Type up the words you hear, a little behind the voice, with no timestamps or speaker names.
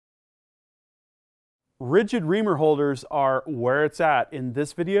Rigid reamer holders are where it's at. In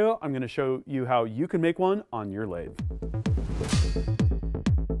this video, I'm going to show you how you can make one on your lathe.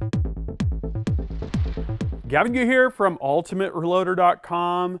 Gavin here from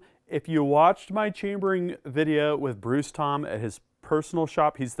ultimatereloader.com. If you watched my chambering video with Bruce Tom at his personal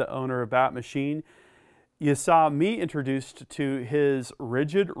shop, he's the owner of that machine, you saw me introduced to his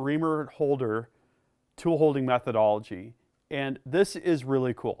rigid reamer holder tool holding methodology. And this is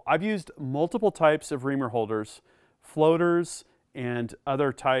really cool. I've used multiple types of reamer holders, floaters and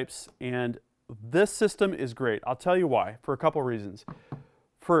other types, and this system is great. I'll tell you why, for a couple reasons.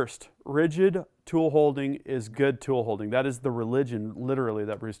 First, rigid tool holding is good tool holding. That is the religion, literally,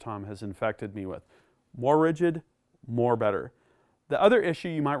 that Bruce Tom has infected me with. More rigid, more better. The other issue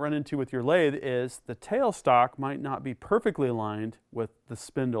you might run into with your lathe is the tailstock might not be perfectly aligned with the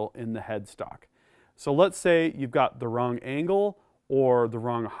spindle in the headstock. So let's say you've got the wrong angle or the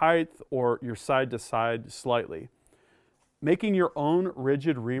wrong height or you're side to side slightly. Making your own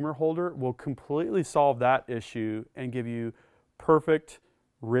rigid reamer holder will completely solve that issue and give you perfect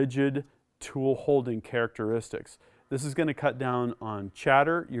rigid tool holding characteristics. This is going to cut down on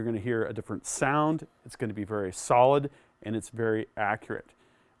chatter. You're going to hear a different sound. It's going to be very solid and it's very accurate.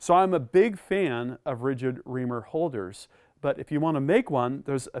 So I'm a big fan of rigid reamer holders. But if you want to make one,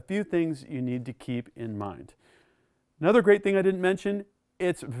 there's a few things you need to keep in mind. Another great thing I didn't mention,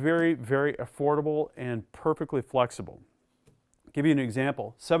 it's very, very affordable and perfectly flexible. I'll give you an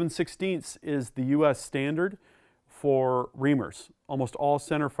example. 7/16 is the US standard for reamers. Almost all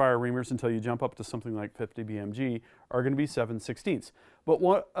center fire reamers until you jump up to something like 50 BMG are going to be 7/16. But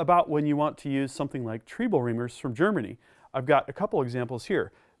what about when you want to use something like Treble reamers from Germany? I've got a couple examples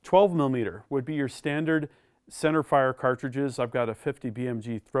here. 12 millimeter would be your standard center fire cartridges. I've got a 50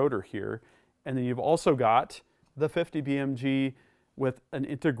 BMG throater here, and then you've also got the 50 BMG with an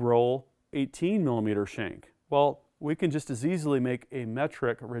integral 18 millimeter shank. Well, we can just as easily make a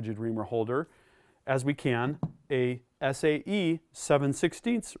metric rigid reamer holder as we can a SAE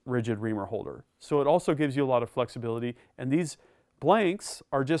 7/16 rigid reamer holder. So it also gives you a lot of flexibility, and these blanks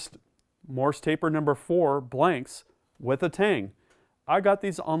are just Morse taper number 4 blanks with a tang. I got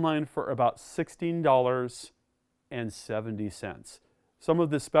these online for about $16.70. Some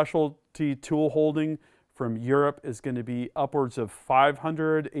of the specialty tool holding from Europe is going to be upwards of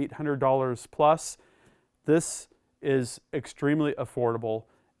 $500, $800 plus. This is extremely affordable.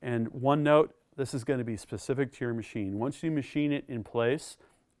 And one note, this is going to be specific to your machine. Once you machine it in place,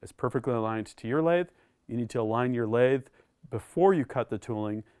 it's perfectly aligned to your lathe. You need to align your lathe before you cut the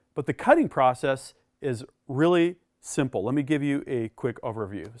tooling. But the cutting process is really simple. Let me give you a quick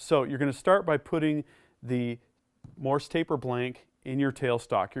overview. So you're going to start by putting the Morse taper blank in your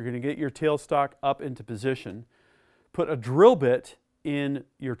tailstock. You're going to get your tailstock up into position. Put a drill bit in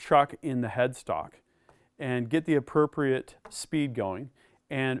your chuck in the headstock and get the appropriate speed going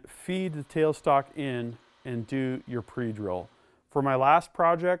and feed the tailstock in and do your pre-drill. For my last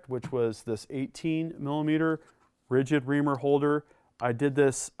project, which was this 18 millimeter rigid reamer holder, I did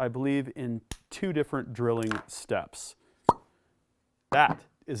this, I believe, in 2 different drilling steps. That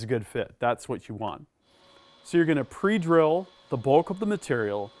is a good fit. That's what you want. So you're going to pre-drill the bulk of the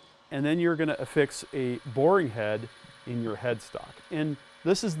material, and then you're going to affix a boring head in your headstock. And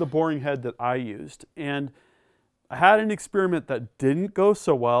this is the boring head that I used. And I had an experiment that didn't go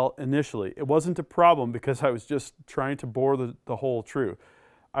so well initially. It wasn't a problem because I was just trying to bore the hole true.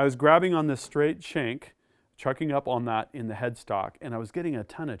 I was grabbing on this straight shank, chucking up on that in the headstock, and I was getting a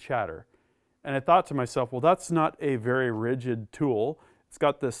ton of chatter. And I thought to myself, well, that's not a very rigid tool. It's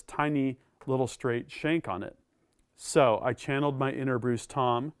got this tiny little straight shank on it. So I channeled my inner Bruce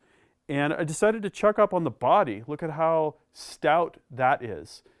Tom, and I decided to chuck up on the body. Look at how stout that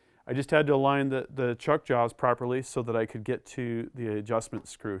is. I just had to align the chuck jaws properly so that I could get to the adjustment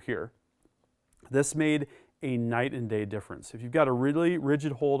screw here. This made a night and day difference. If you've got a really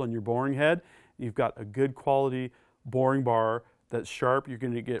rigid hold on your boring head, you've got a good quality boring bar that's sharp, you're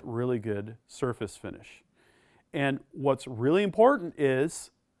going to get really good surface finish. And what's really important is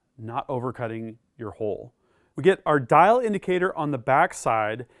not overcutting your hole. We get our dial indicator on the back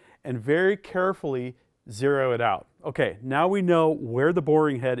side and very carefully zero it out. Okay, now we know where the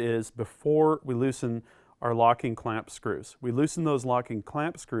boring head is before we loosen our locking clamp screws. We loosen those locking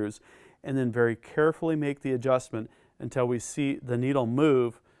clamp screws and then very carefully make the adjustment until we see the needle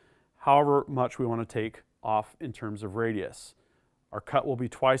move however much we want to take off in terms of radius. Our cut will be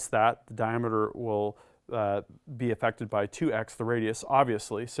twice that. The diameter will be affected by 2x the radius,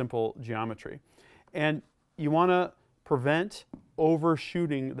 obviously, simple geometry. And you want to prevent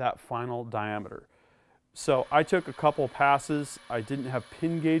overshooting that final diameter. So I took a couple passes. I didn't have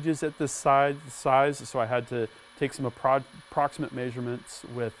pin gauges at this size, so I had to take some approximate measurements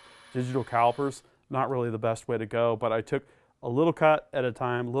with digital calipers. Not really the best way to go, but I took a little cut at a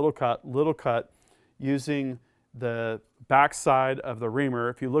time, little cut, using the backside of the Reamer.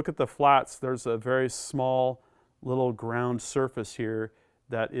 If you look at the flats, there's a very small little ground surface here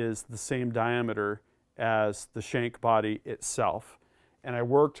that is the same diameter as the shank body itself. And I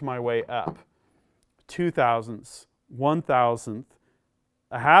worked my way up. 0.02, 1,000th,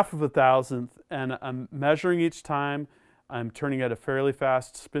 a half of a thousandth, and I'm measuring each time. I'm turning at a fairly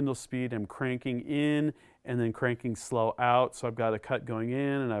fast spindle speed. I'm cranking in and then cranking slow out. So I've got a cut going in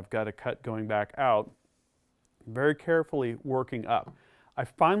and I've got a cut going back out. Very carefully working up. I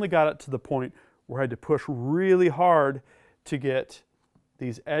finally got it to the point where I had to push really hard to get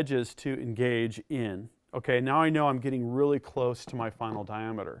these edges to engage in. Okay, now I know I'm getting really close to my final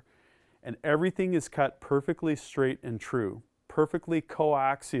diameter. And everything is cut perfectly straight and true, perfectly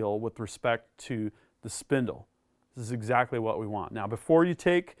coaxial with respect to the spindle. This is exactly what we want. Now, before you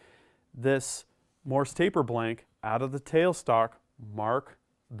take this Morse taper blank out of the tailstock, mark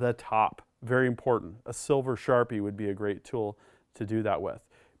the top. Very important. A silver Sharpie would be a great tool to do that with,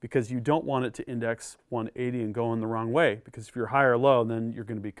 because you don't want it to index 180 and go in the wrong way, because if you're high or low, then you're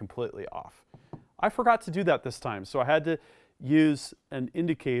going to be completely off. I forgot to do that this time, so I had to use an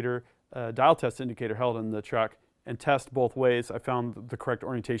indicator, a dial test indicator held in the truck, and test both ways. I found the correct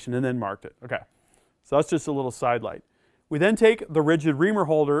orientation and then marked it. Okay, so that's just a little sidelight. We then take the rigid Reamer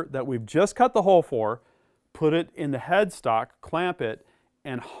holder that we've just cut the hole for, put it in the headstock, clamp it,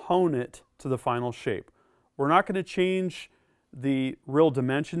 and hone it to the final shape. We're not going to change the real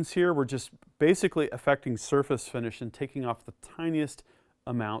dimensions here. We're just basically affecting surface finish and taking off the tiniest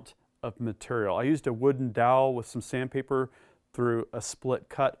amount of material. I used a wooden dowel with some sandpaper through a split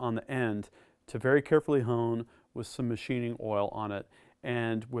cut on the end to very carefully hone with some machining oil on it,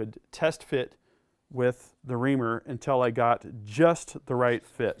 and would test fit with the Reamer until I got just the right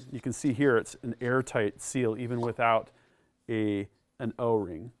fit. You can see here it's an airtight seal even without an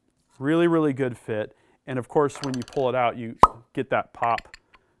O-ring. Really, really good fit. And of course, when you pull it out, you get that pop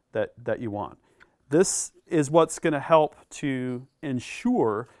that you want. This is what's going to help to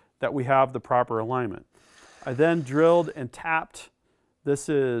ensure that we have the proper alignment. I then drilled and tapped. This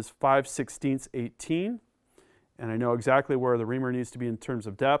is 5/16 18, and I know exactly where the Reamer needs to be in terms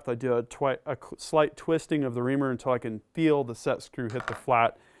of depth. I do a slight twisting of the Reamer until I can feel the set screw hit the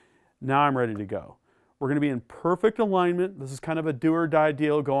flat. Now I'm ready to go. We're going to be in perfect alignment. This is kind of a do or die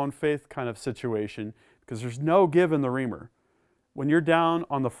deal, go on faith kind of situation, because there's no give in the Reamer. When you're down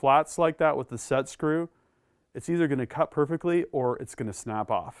on the flats like that with the set screw, it's either going to cut perfectly or it's going to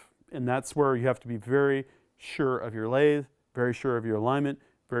snap off. And that's where you have to be very sure of your lathe, very sure of your alignment,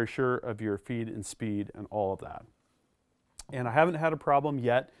 very sure of your feed and speed and all of that. And I haven't had a problem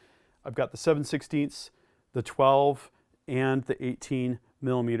yet. I've got the 7/16, the 12, and the 18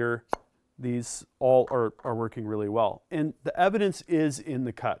 millimeter. These all are working really well. And the evidence is in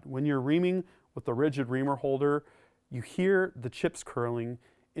the cut. When you're reaming with the rigid Reamer holder, you hear the chips curling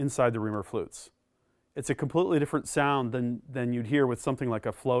inside the Reamer flutes. It's a completely different sound than you'd hear with something like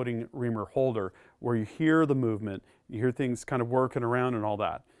a floating Reamer holder, where you hear the movement, you hear things kind of working around and all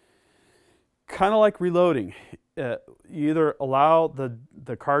that. Kind of like reloading. You either allow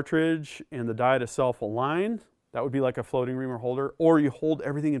the cartridge and the die to self-align, that would be like a floating Reamer holder, or you hold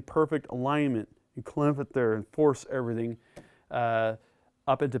everything in perfect alignment, you clamp it there and force everything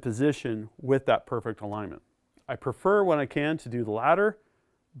up into position with that perfect alignment. I prefer when I can to do the latter,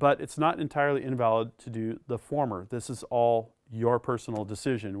 but it's not entirely invalid to do the former. This is all your personal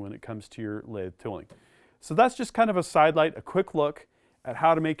decision when it comes to your lathe tooling. So that's just kind of a sidelight, a quick look at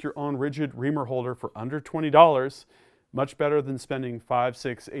how to make your own rigid Reamer holder for under $20. Much better than spending $500,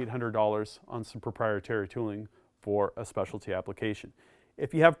 $600, $800 on some proprietary tooling for a specialty application.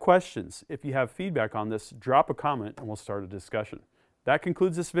 If you have questions, if you have feedback on this, drop a comment and we'll start a discussion. That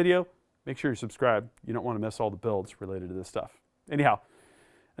concludes this video. Make sure you subscribe. You don't want to miss all the builds related to this stuff. Anyhow,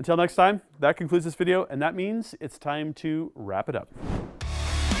 until next time, that concludes this video, and that means it's time to wrap it up.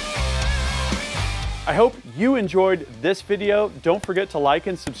 I hope you enjoyed this video. Don't forget to like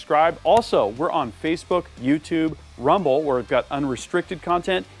and subscribe. Also, we're on Facebook, YouTube, Rumble, where we've got unrestricted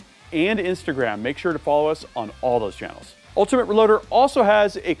content, and Instagram. Make sure to follow us on all those channels. Ultimate Reloader also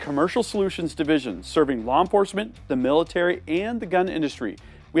has a commercial solutions division serving law enforcement, the military, and the gun industry.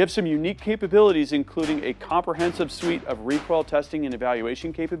 We have some unique capabilities, including a comprehensive suite of recoil testing and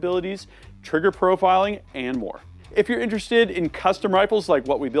evaluation capabilities, trigger profiling, and more. If you're interested in custom rifles like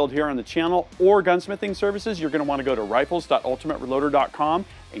what we build here on the channel or gunsmithing services, you're going to want to go to rifles.ultimatereloader.com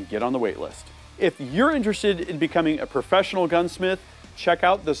and get on the wait list. If you're interested in becoming a professional gunsmith, check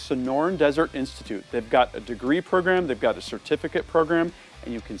out the Sonoran Desert Institute. They've got a degree program, they've got a certificate program,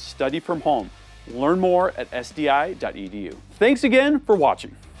 and you can study from home. Learn more at sdi.edu. Thanks again for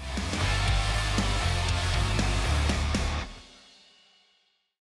watching.